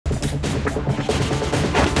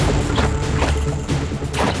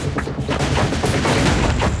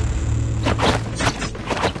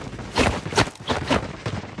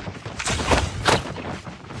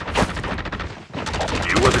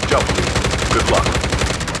Good luck.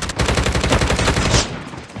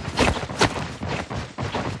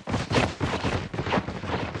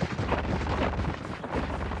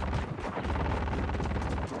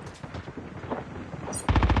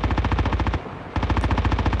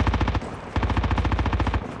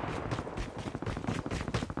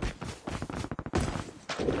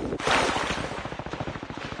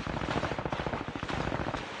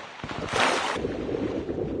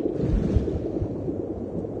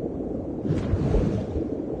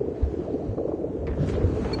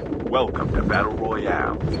 Welcome to Battle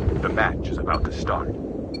Royale. The match is about to start.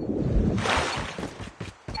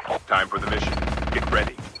 Time for the mission. Get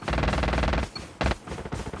ready.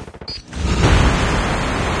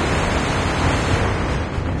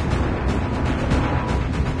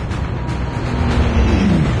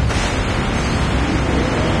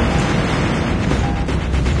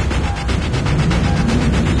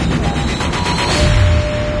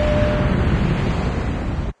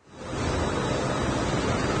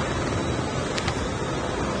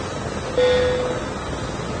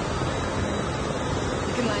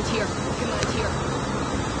 We can land here. We can land here.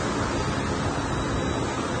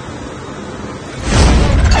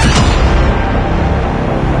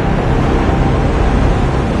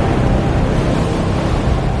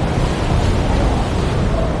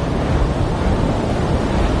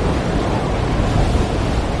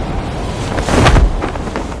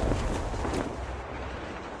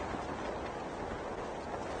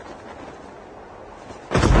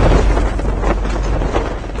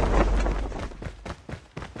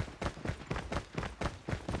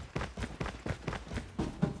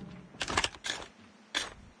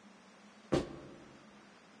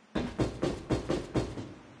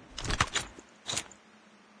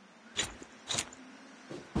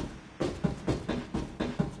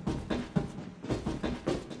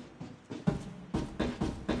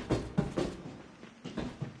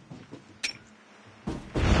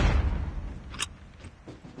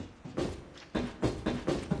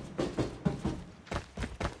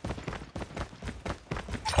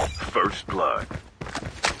 First blood.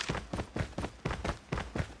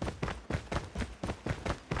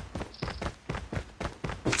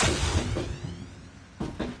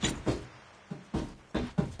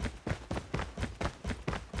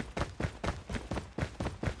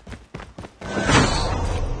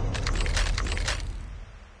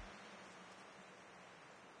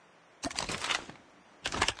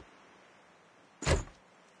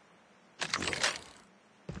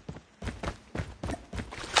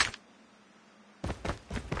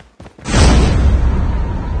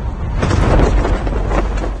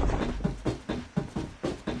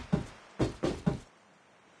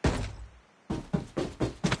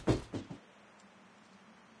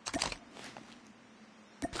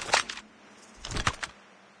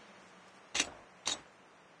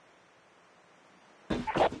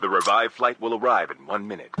 The revived flight will arrive in 1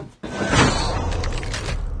 minute.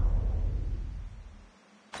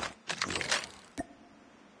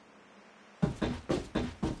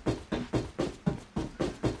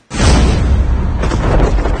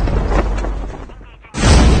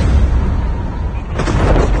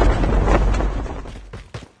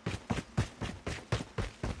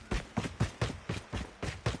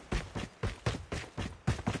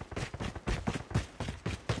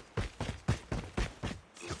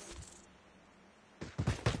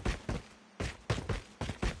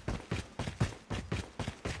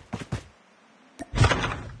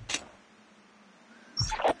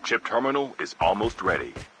 Chip terminal is almost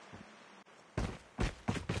ready.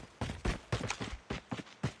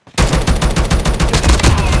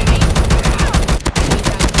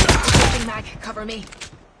 Mag, cover me.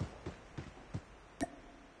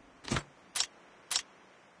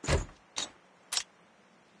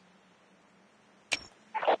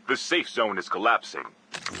 The safe zone is collapsing.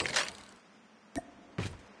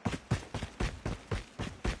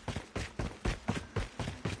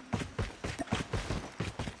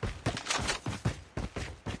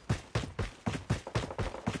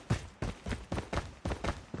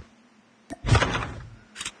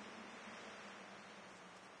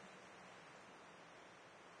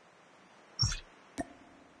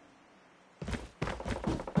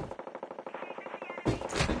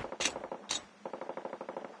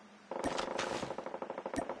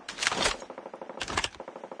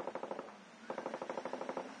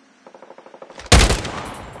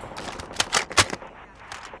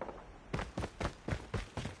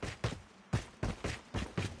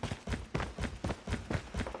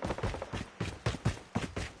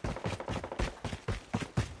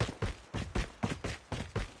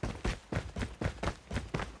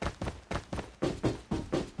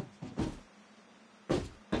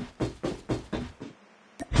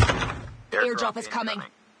 airdrop is coming.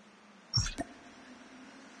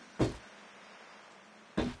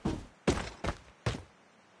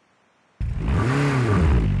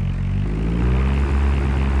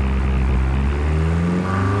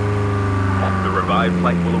 The revived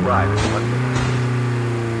flight will arrive in 1 minute.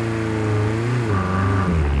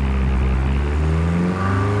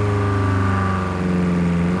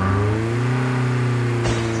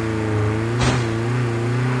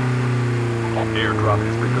 Airdrop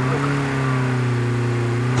has been delivered.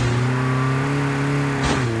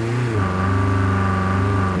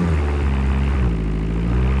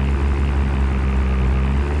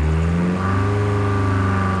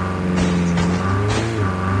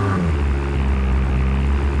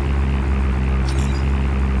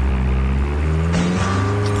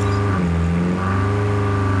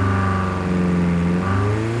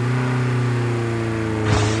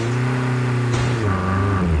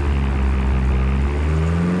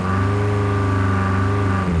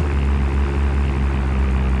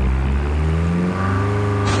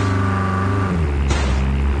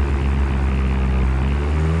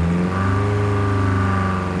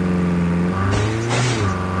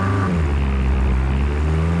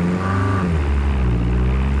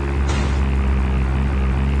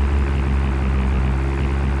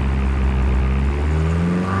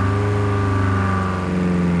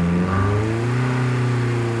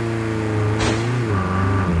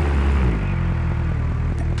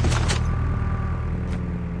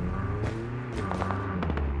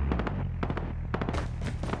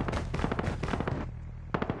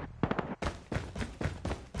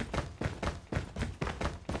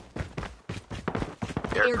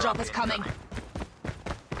 Airdrop is coming.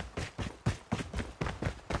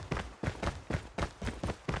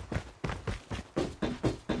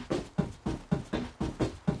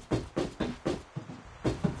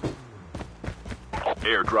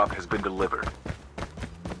 Airdrop has been delivered.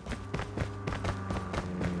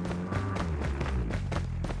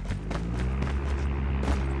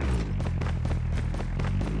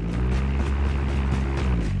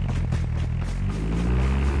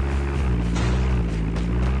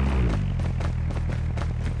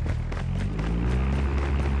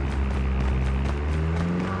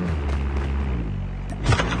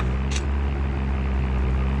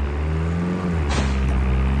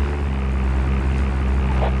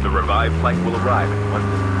 The revived flight will arrive in 1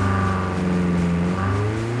 minute.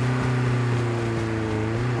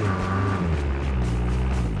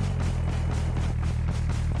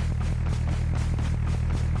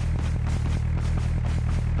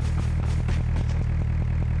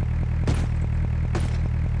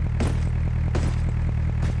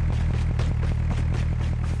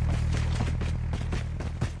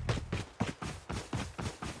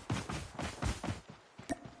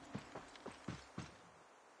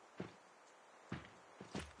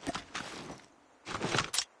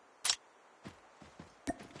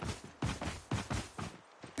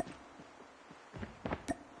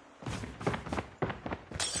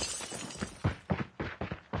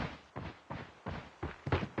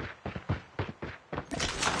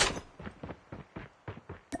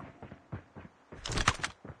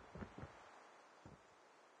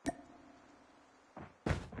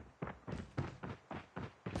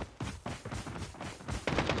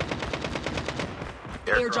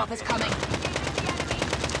 Airdrop is coming.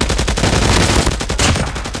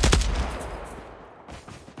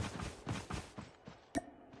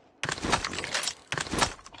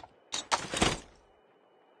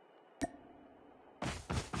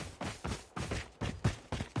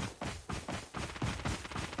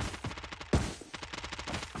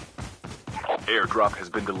 Airdrop has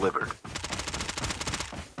been delivered.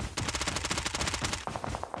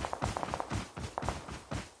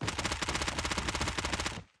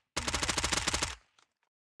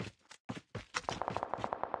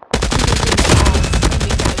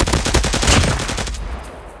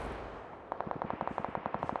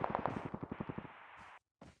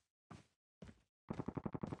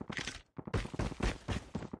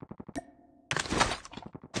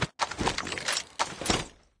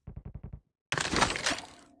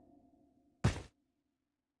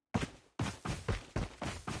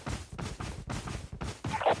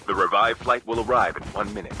 The revived flight will arrive in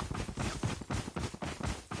 1 minute.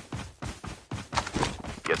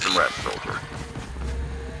 Get some rest, soldier.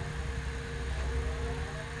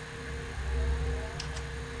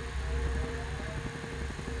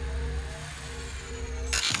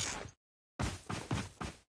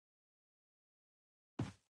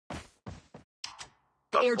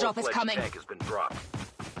 The airdrop is coming. Tank has been dropped.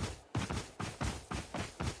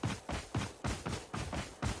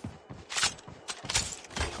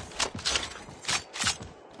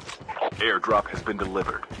 Airdrop has been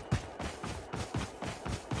delivered.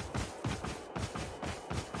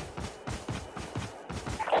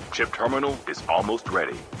 Chip terminal is almost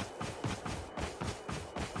ready.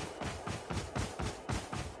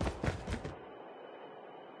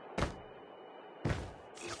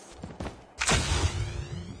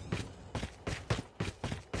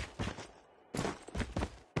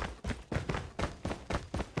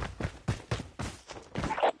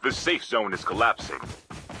 The safe zone is collapsing.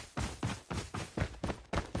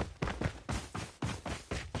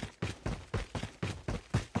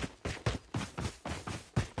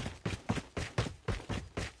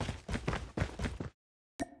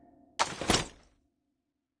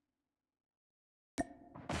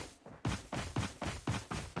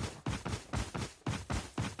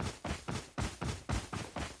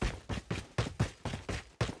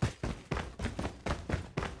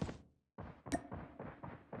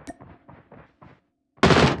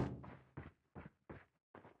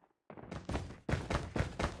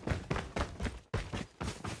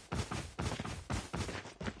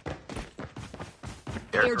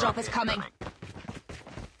 Airdrop is coming.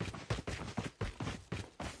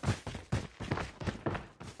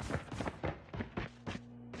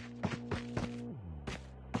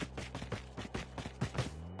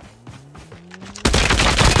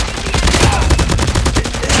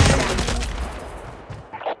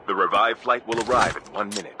 The revived flight will arrive in 1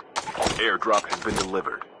 minute. Airdrop has been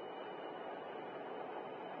delivered.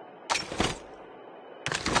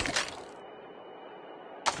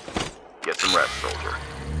 Get some rest, soldier.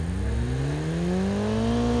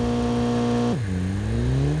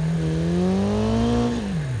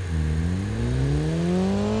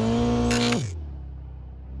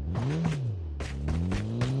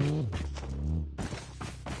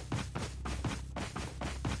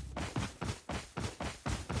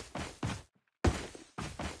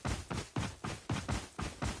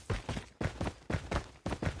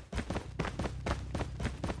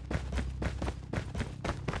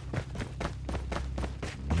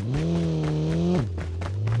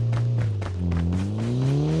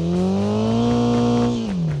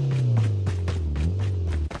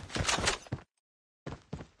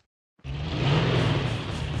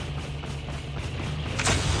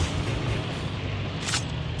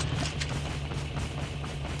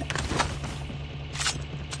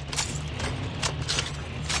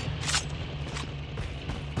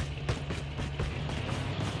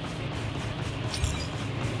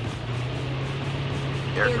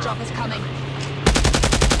 Airdrop is coming.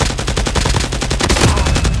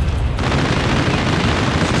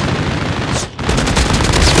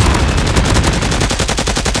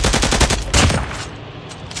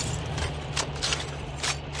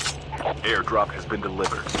 Airdrop has been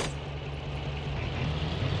delivered.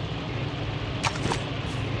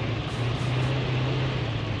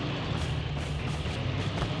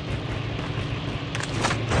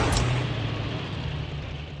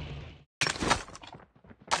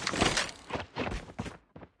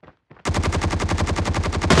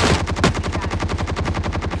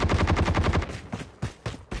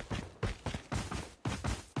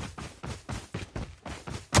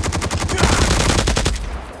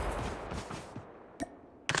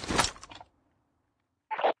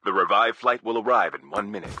 The revived flight will arrive in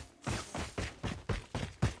 1 minute.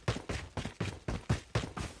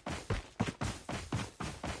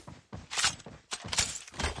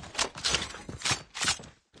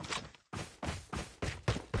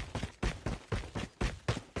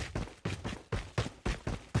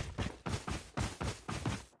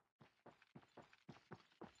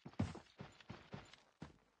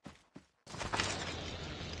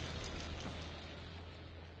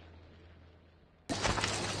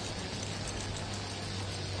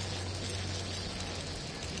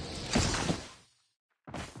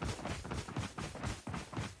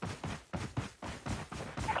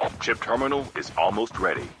 Chip terminal is almost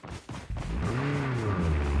ready.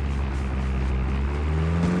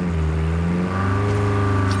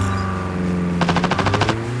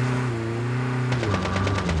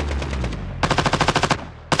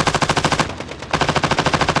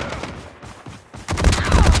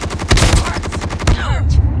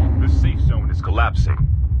 The safe zone is collapsing.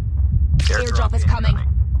 Airdrop is coming.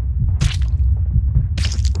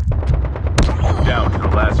 Down to the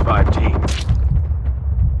last 5 teams.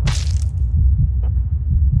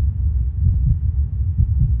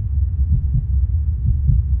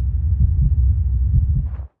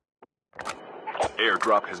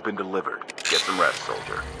 Airdrop has been delivered. Get some rest,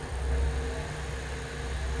 soldier.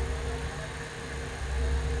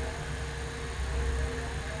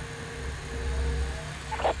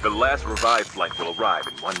 The last revived flight will arrive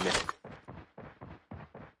in 1 minute.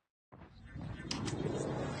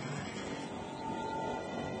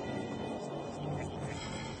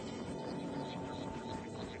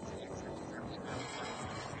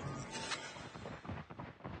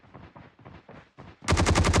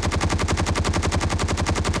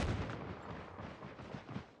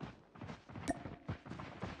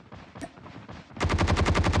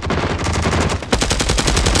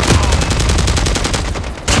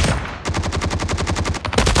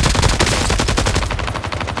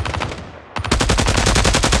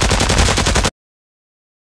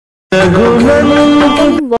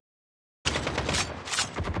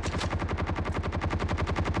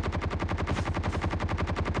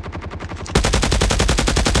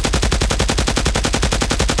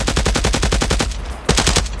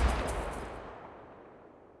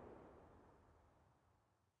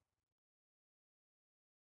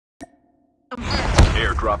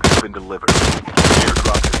 Airdrop has been delivered.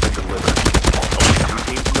 Airdrop has been delivered. Only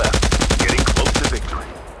 2 teams left. Getting close to victory.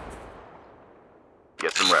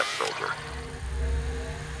 Get some rest, soldier.